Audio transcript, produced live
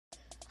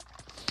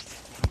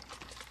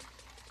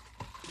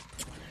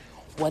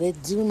What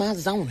it do, my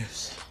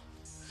zoners?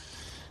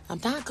 I'm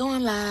not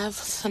going live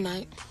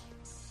tonight,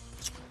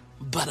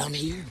 but I'm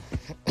here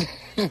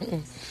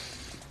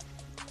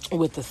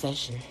with the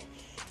session.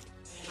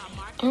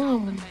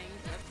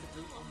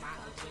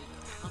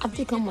 I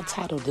think I'm gonna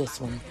title this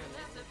one,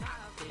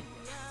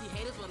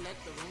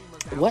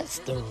 "What's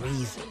the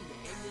reason?"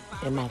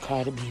 in my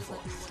Cardi B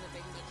voice.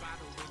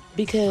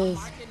 Because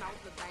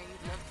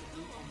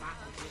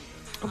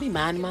I'll be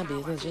minding my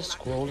business, just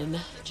scrolling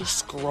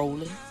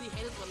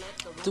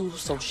through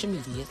social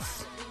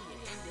medias.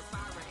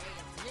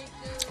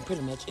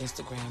 Pretty much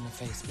Instagram and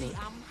Facebook.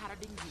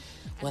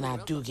 When I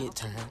do get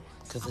time,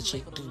 because the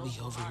chick do be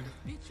over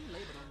here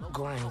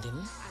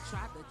grinding.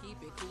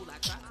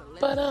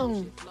 But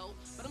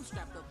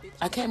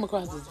I came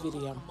across this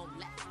video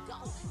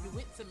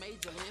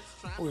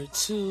where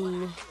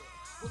two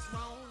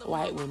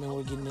white women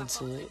were getting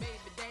into it.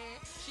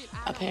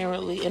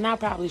 Apparently, and I'll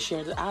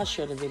share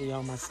the video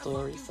on my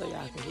story so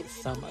y'all can get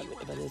some of it,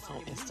 but it's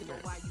on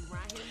Instagram.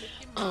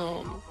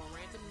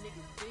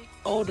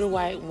 Older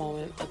white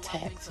woman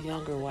attacks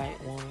younger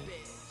white woman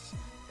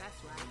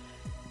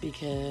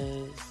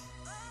because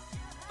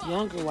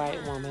younger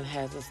white woman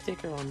has a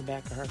sticker on the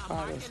back of her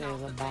car that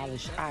says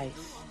 "Abolish ICE."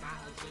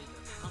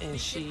 And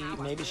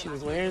maybe she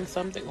was wearing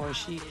something, or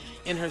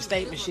in her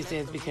statement, she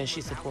says because she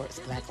supports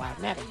Black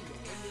Lives Matter.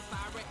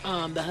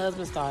 The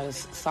husband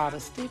saw the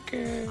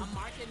sticker.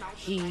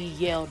 He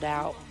yelled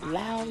out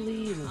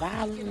loudly and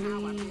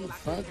violently,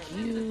 "Fuck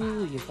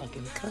you, you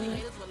fucking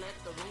cunt."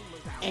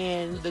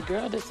 And the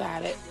girl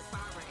decided,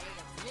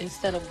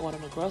 instead of going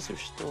to the grocery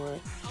store,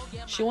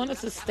 she wanted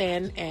to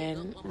stand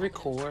and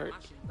record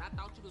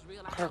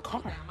her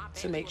car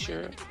to make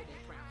sure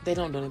they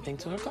don't do anything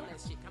to her car.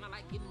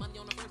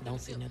 Don't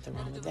see nothing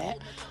wrong with that.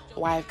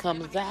 Wife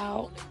comes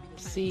out,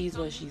 sees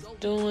what she's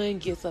doing,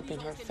 gets up in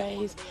her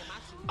face,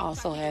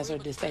 also has her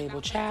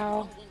disabled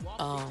child,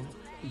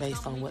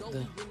 based on what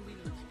the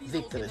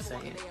victim is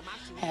saying.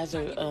 Has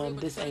her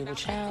disabled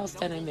child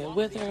standing there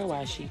with her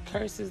while she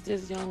curses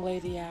this young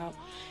lady out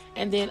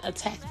and then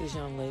attacks this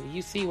young lady.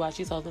 You see while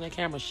she's holding the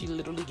camera, she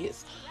literally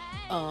gets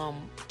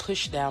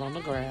pushed down on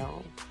the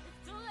ground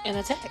and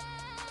attacked.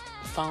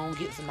 Phone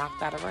gets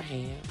knocked out of her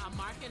hand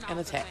and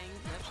attacked.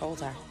 Whole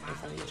time in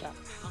front of your child.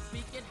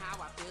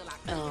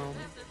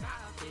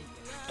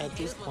 At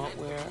this point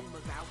where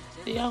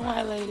the young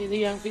white lady, the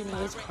young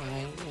female is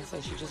crying, and so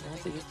she just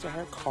wants to get to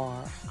her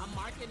car.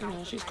 You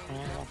know, she's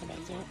crying, walking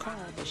back to her car,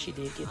 but she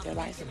did get their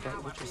license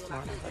plate, which was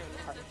smart on her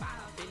part.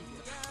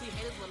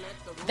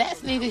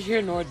 That's neither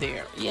here nor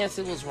there. Yes,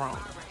 it was wrong.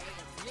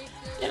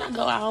 Then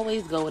I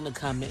always go in the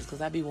comments,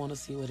 because I be wanting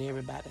to see what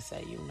everybody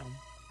say, you know.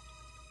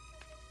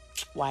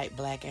 White,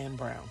 black, and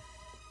brown.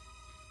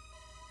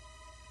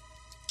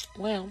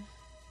 Well,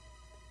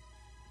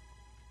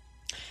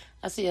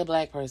 I see a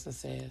black person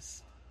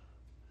says,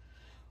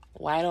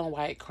 "White on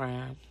white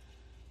crime,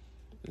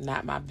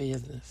 not my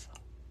business."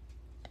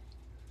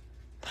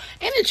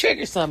 And it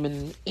triggers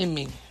something in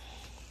me.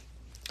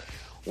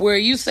 Where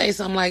you say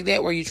something like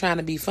that where you're trying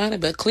to be funny,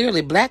 but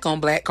clearly black on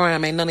black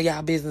crime ain't none of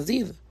y'all business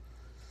either.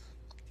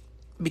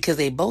 Because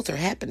they both are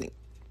happening.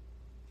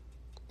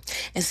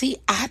 And see,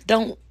 I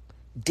don't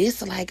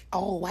dislike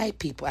all white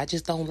people. I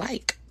just don't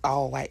like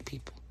all white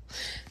people.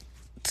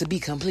 To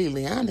be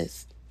completely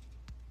honest,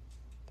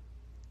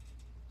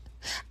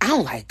 I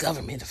don't like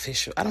government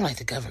officials. I don't like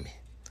the government.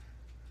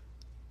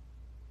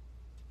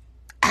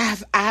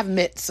 I've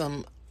met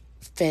some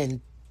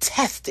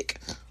fantastic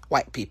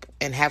white people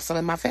and have some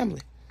in my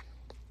family.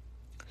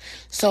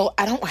 So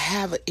I don't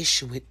have an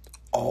issue with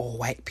all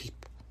white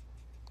people.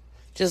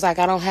 Just like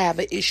I don't have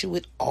an issue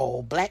with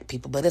all black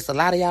people. But it's a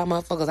lot of y'all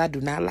motherfuckers I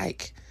do not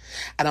like.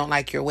 I don't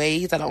like your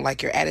ways. I don't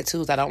like your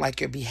attitudes. I don't like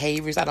your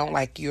behaviors. I don't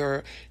like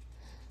your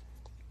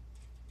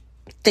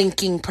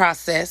thinking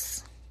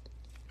process.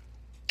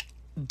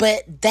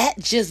 But that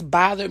just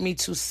bothered me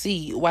to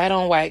see white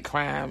on white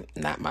crime,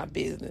 not my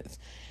business.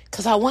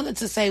 Because I wanted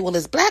to say, well,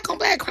 is black on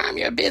black crime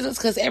your business?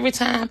 Because every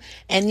time,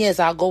 and yes,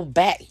 I'll go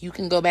back. You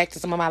can go back to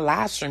some of my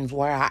live streams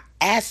where I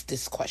asked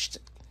this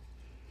question.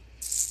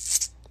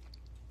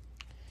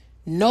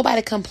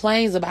 Nobody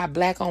complains about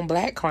black on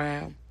black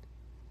crime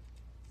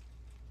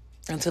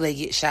until they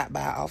get shot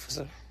by an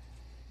officer.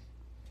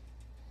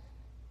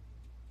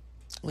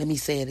 Let me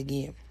say it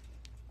again.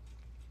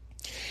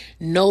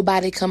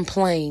 Nobody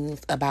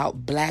complains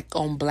about black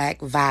on black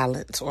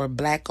violence or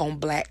black on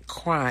black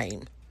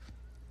crime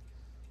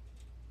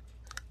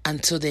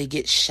until they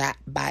get shot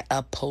by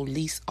a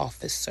police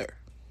officer.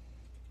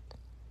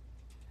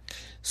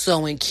 So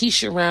when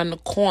Keisha around the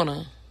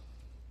corner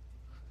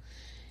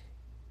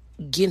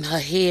getting her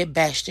head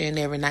bashed in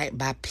every night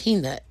by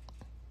Peanut,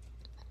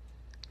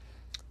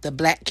 the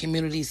black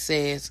community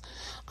says,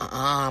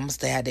 I'm gonna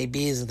stay out their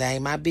business. That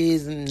ain't my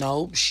business.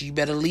 No, she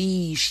better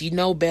leave. She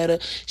know better.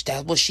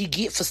 That's what she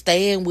get for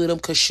staying with them,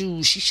 because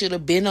she should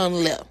have been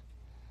on left.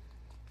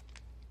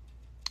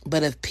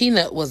 But if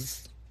Peanut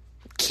was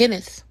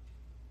Kenneth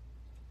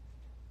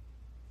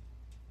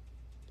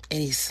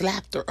and he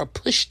slapped her or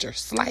pushed her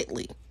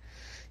slightly,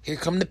 Here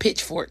come the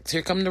pitchforks.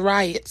 Here come the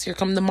riots. Here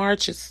come the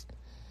marches.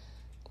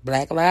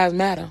 Black Lives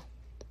Matter.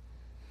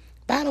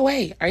 By the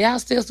way, are y'all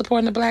still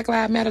supporting the Black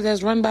Lives Matter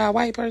that's run by a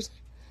white person?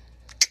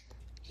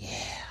 Yeah.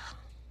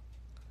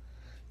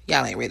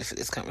 Y'all ain't ready for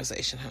this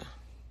conversation, huh?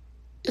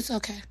 It's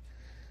okay.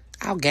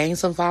 I'll gain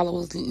some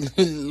followers,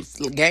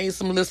 gain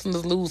some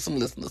listeners, lose some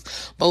listeners.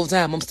 Both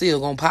times, I'm still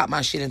going to pop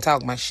my shit and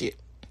talk my shit.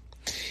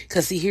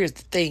 Because, see, here's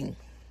the thing.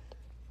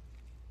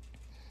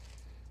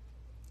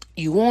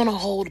 You want to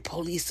hold the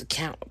police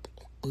accountable.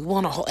 We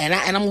want to hold, and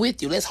I'm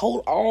with you. Let's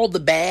hold all the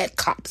bad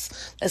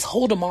cops. Let's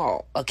hold them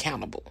all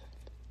accountable.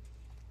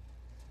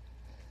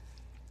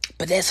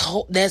 But let's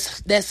hold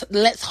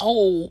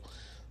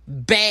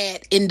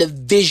bad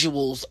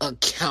individuals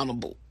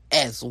accountable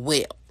as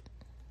well.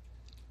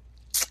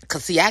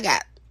 Because, see, I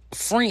got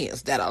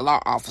friends that are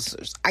law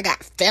officers. I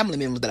got family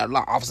members that are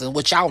law officers.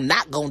 What y'all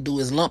not going to do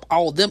is lump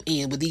all them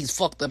in with these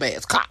fucked up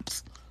ass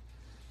cops.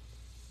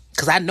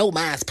 Because I know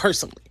mine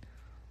personally.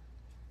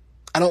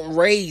 I don't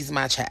raise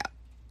my child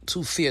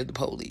to fear the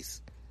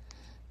police.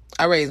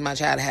 I raise my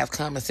child to have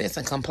common sense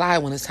and comply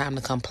when it's time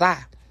to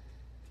comply.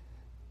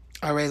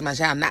 I raise my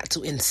child not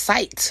to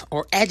incite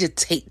or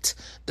agitate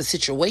the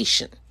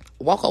situation.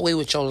 Walk away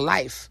with your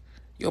life.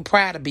 Your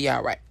pride will be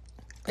all right.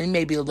 And you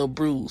may be a little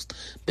bruised,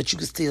 but you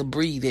can still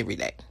breathe every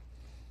day.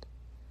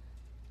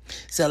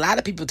 So a lot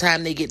of people,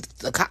 time they get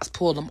the cops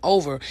pull them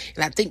over,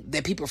 and I think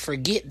that people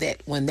forget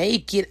that when they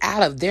get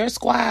out of their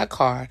squad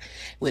car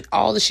with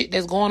all the shit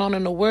that's going on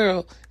in the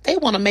world, they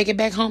want to make it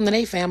back home to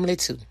their family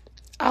too.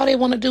 All they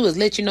want to do is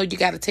let you know you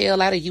got a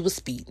tail out of you was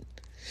speeding.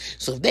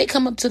 So if they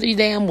come up to the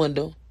damn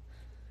window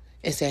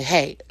and say,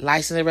 hey,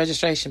 license and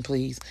registration,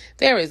 please.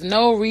 There is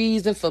no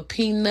reason for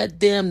Peanut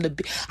them to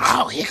be,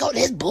 oh, here go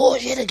this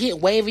bullshit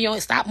again, waving your,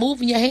 stop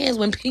moving your hands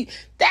when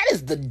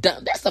that's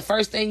the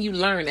first thing you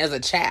learn as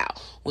a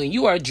child. When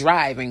you are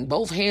driving,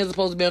 both hands are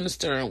supposed to be on the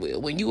steering wheel.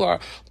 When you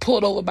are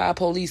pulled over by a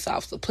police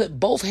officer, put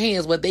both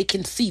hands where they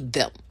can see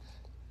them.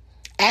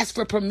 Ask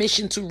for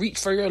permission to reach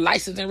for your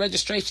license and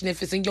registration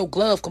if it's in your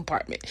glove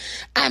compartment.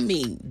 I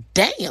mean,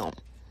 damn.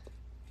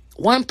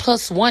 1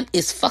 + 1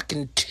 is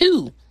fucking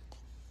 2.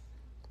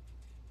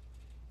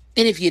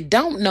 And if you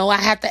don't know, I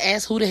have to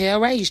ask who the hell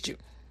raised you.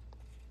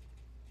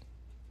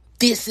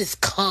 This is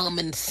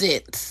common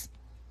sense.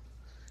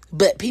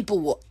 But people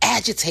will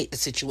agitate the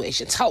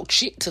situation, talk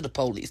shit to the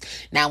police.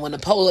 Now, when the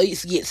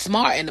police get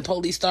smart and the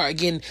police start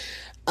getting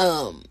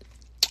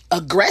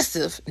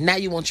aggressive, now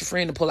you want your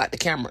friend to pull out the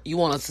camera. You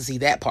want us to see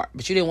that part,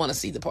 but you didn't want to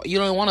see the part. You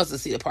don't want us to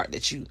see the part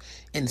that you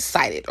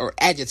incited or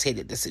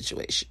agitated the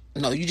situation.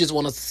 No, you just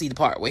want us to see the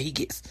part where he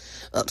gets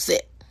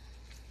upset.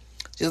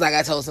 Just like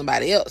I told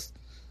somebody else.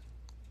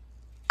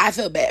 I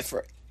feel bad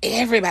for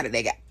everybody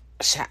that got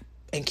shot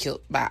and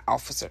killed by an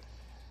officer.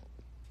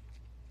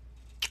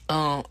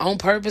 On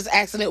purpose,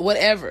 accident,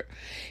 whatever.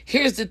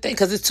 Here's the thing,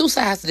 because there's two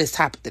sides to this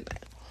topic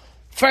tonight.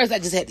 First, I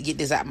just had to get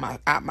this off my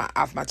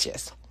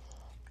chest.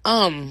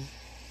 When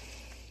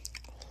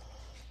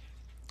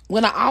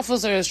an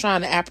officer is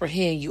trying to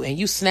apprehend you and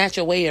you snatch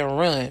away and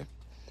run,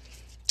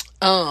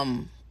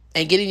 and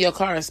get in your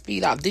car and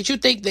speed off, did you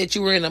think that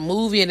you were in a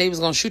movie and they was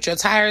gonna shoot your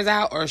tires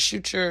out or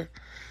shoot your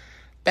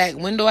back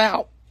window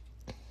out?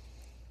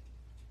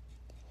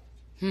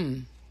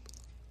 Oh,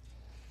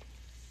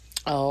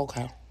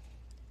 okay.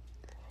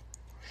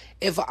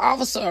 If an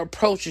officer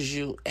approaches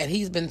you and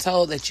he's been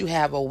told that you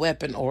have a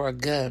weapon or a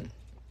gun,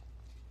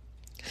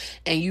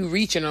 and you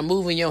reaching or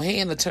moving your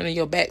hand or turning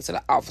your back to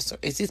the officer,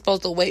 is he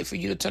supposed to wait for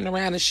you to turn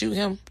around and shoot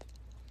him?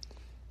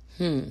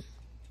 Oh,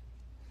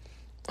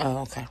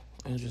 okay.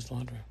 I was just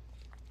wondering.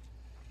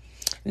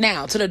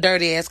 Now, to the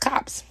dirty ass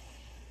cops.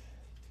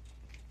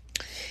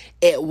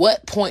 At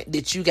what point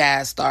did you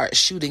guys start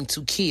shooting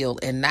to kill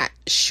and not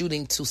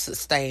shooting to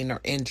sustain or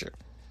injure?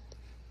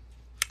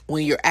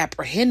 When you're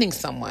apprehending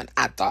someone,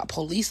 I thought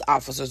police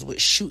officers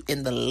would shoot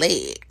in the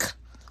leg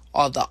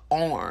or the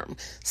arm.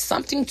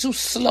 Something to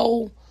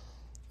slow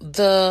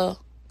the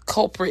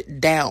culprit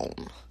down.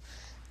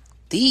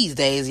 These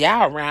days,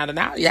 y'all rounding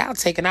out. Y'all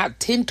taking out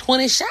 10,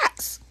 20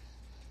 shots.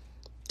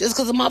 Just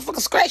because a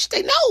motherfucker scratched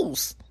their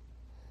nose.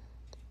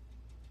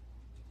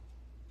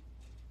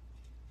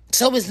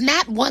 So it's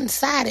not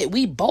one-sided.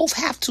 We both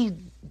have to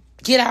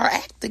get our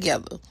act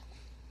together.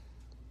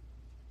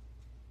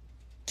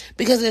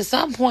 Because at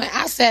some point,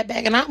 I sat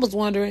back and I was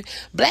wondering,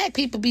 black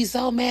people be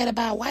so mad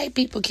about white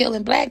people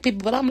killing black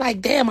people. But I'm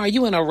like, damn, are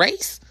you in a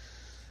race?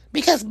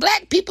 Because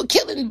black people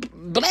killing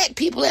black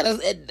people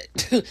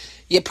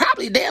you're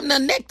probably damn near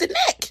neck to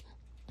neck.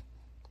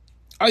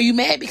 Are you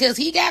mad because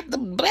he got the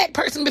black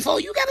person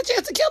before you got a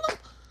chance to kill him?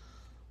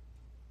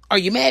 Are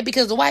you mad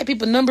because the white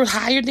people number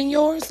higher than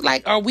yours?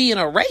 Like, are we in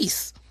a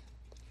race?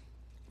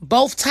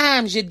 Both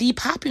times you're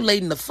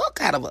depopulating the fuck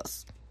out of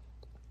us.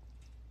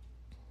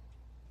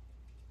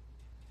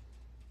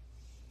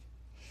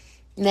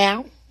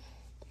 Now,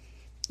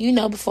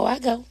 before I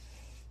go,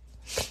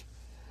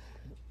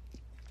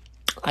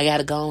 I got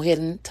to go ahead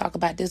and talk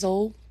about this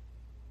old,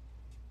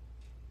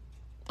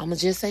 I'm going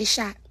to just say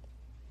shot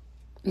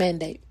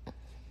mandate.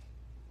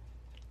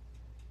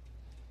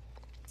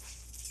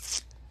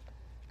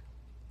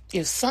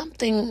 If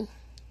something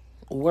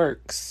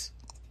works,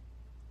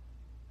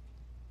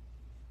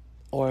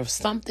 or if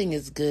something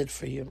is good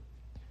for you,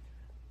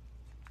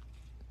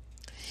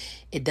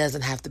 it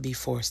doesn't have to be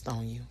forced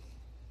on you.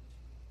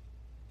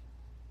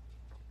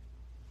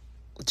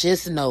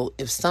 Just know,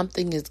 if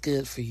something is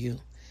good for you,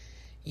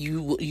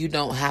 you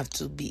don't have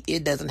to be,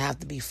 it doesn't have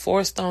to be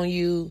forced on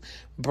you,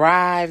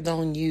 bribed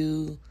on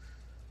you.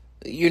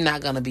 You're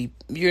not gonna be,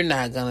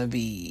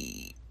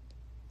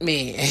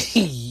 man.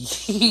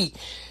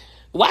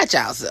 Watch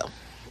yourself.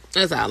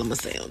 That's all I'm gonna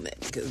say on that,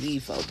 because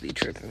these folks be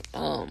tripping.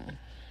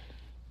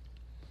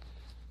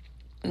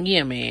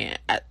 Yeah, man.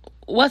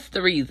 What's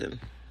the reason?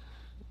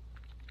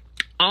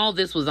 All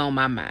this was on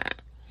my mind.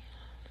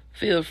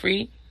 Feel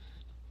free.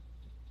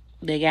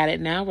 They got it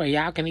now where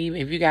y'all can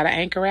even, if you got an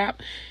Anchor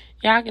app,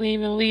 y'all can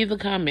even leave the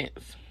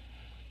comments.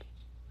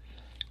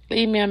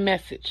 Leave me a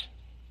message.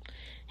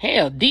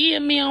 Hell,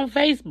 DM me on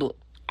Facebook.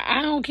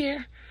 I don't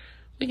care.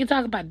 We can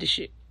talk about this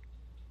shit.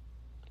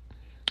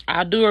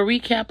 I'll do a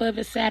recap of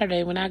it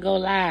Saturday when I go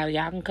live.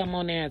 Y'all can come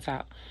on there and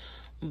talk.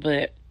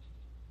 But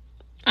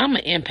I'm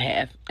an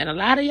empath. And a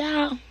lot of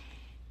y'all,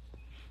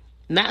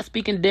 not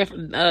speaking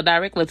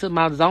directly to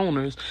my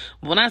zoners.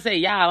 When I say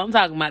y'all, I'm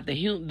talking about the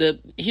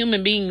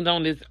human beings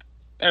on this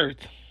earth.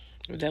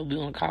 That's what we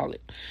want to call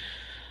it.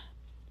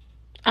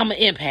 I'm an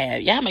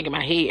empath. Y'all making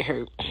my head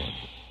hurt.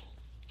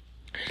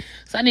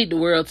 So I need the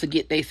world to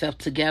get themselves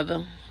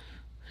together,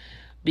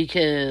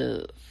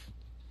 because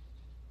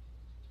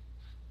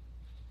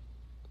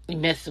you're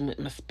messing with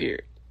my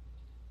spirit.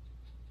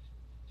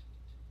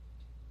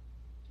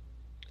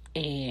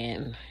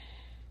 And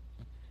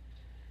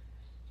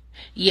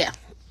yeah,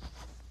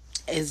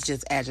 it's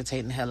just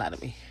agitating the hell out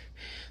of me.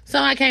 So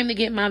I came to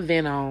get my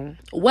vent on.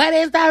 What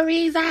is the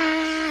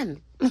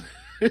reason?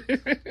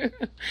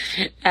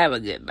 Have a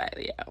good night,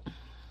 y'all.